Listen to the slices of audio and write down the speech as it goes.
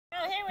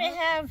we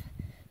have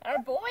our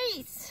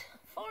boys,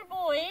 4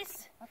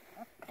 boys,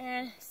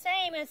 and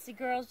same as the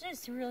girls,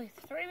 just really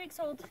 3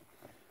 weeks old,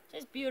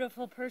 just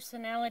beautiful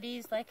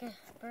personalities like a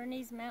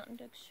Bernese mountain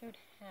dog should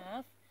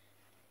have.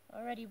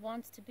 Already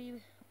want to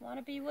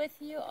be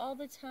with you all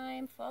the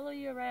time, follow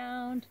you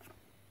around.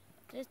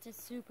 Just a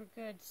super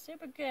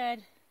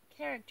good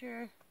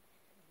character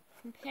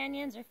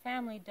companions or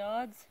family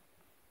dogs.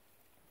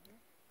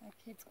 Our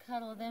kids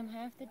cuddle them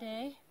half the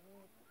day.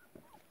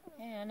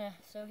 And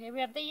so here we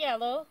have the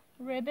yellow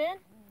ribbon.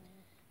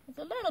 It's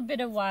a little bit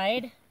of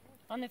wide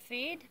on the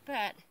feet,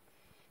 but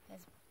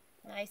has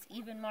nice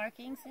even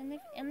markings in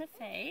the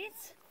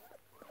face.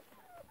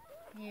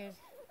 Here's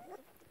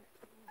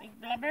big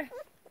blubber.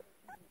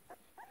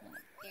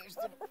 Here's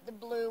the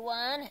blue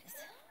one. It's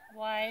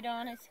wide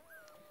on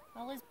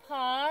all his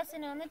paws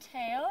and on the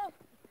tail.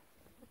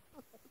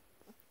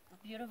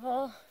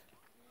 Beautiful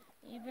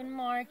even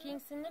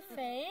markings in the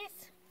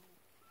face.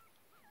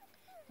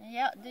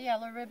 Yeah, the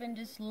yellow ribbon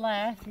just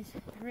left. He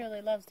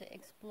really loves to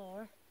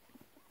explore.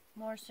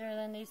 More so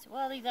than these.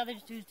 Well, these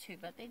others do too,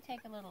 but they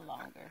take a little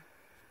longer.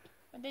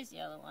 But this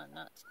yellow one,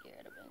 not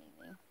scared of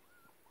anything.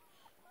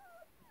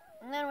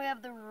 And then we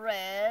have the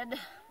red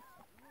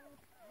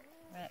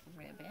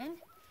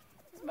ribbon.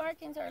 His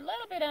markings are a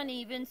little bit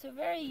uneven, so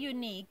very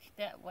unique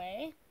that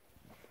way.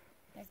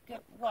 Has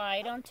good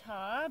wide on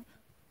top,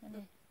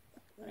 and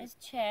on his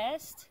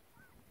chest.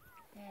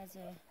 He has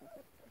a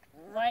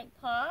white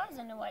paws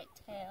and a white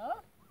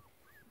tail,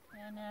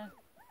 and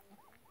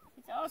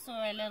he's also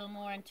a little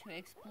more into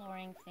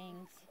exploring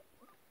things.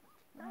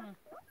 He's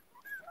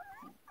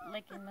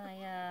licking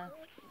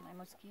my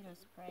mosquito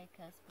spray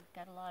because we've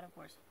got a lot of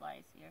horse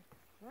flies here.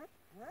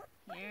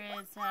 Here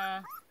is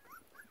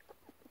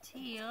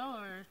teal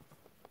or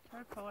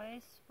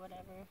turquoise,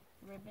 whatever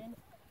ribbon.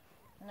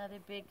 Another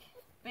big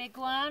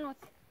one with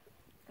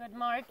good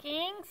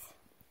markings,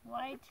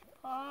 white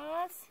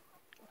paws.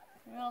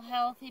 Real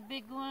healthy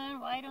big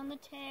one, white on the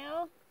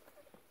tail.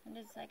 And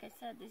just like I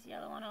said, this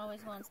yellow one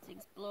always wants to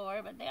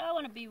explore, but they all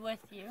want to be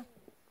with you.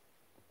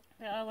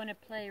 They all want to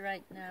play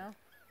right now.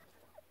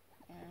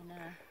 And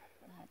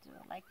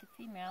like the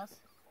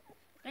females,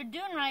 they're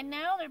doing right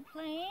now, they're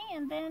playing,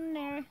 and then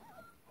they're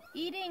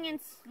eating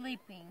and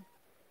sleeping.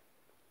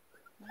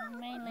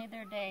 Mainly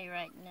their day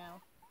right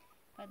now.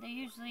 But they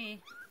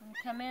usually, when you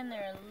come in,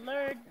 they're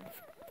alert,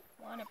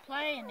 want to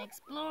play and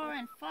explore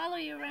and follow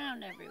you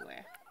around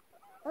everywhere.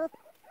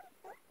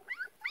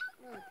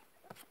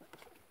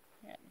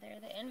 Yeah, they're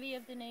the envy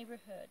of the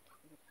neighborhood.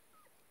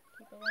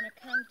 People want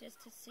to come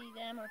just to see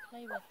them or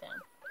play with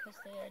them because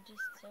they are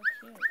just so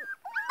cute.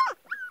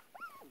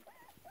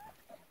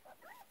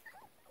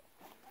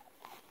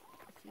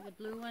 See, the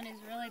blue one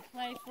is really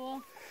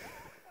playful.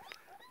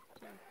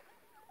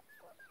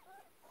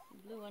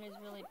 The blue one is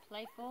really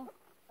playful.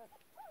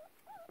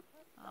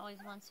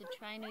 Always wants to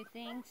try new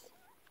things.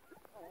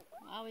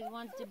 Always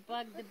wants to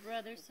bug the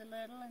brothers a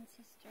little and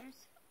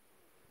sisters.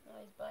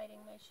 Always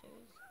biting my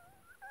shoes.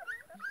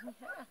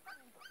 Yeah,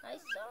 I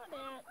saw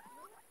that.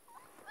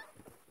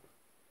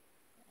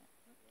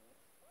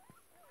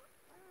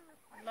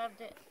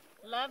 Loved it.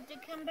 Love to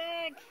come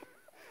back.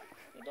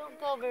 They don't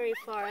go very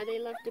far. They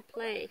love to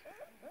play.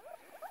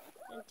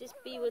 And just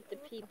be with the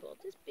people.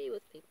 Just be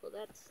with people.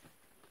 That's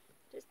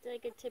just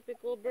like a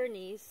typical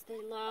Bernese. They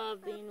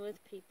love being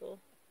with people.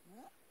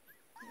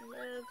 They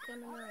love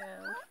coming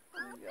around.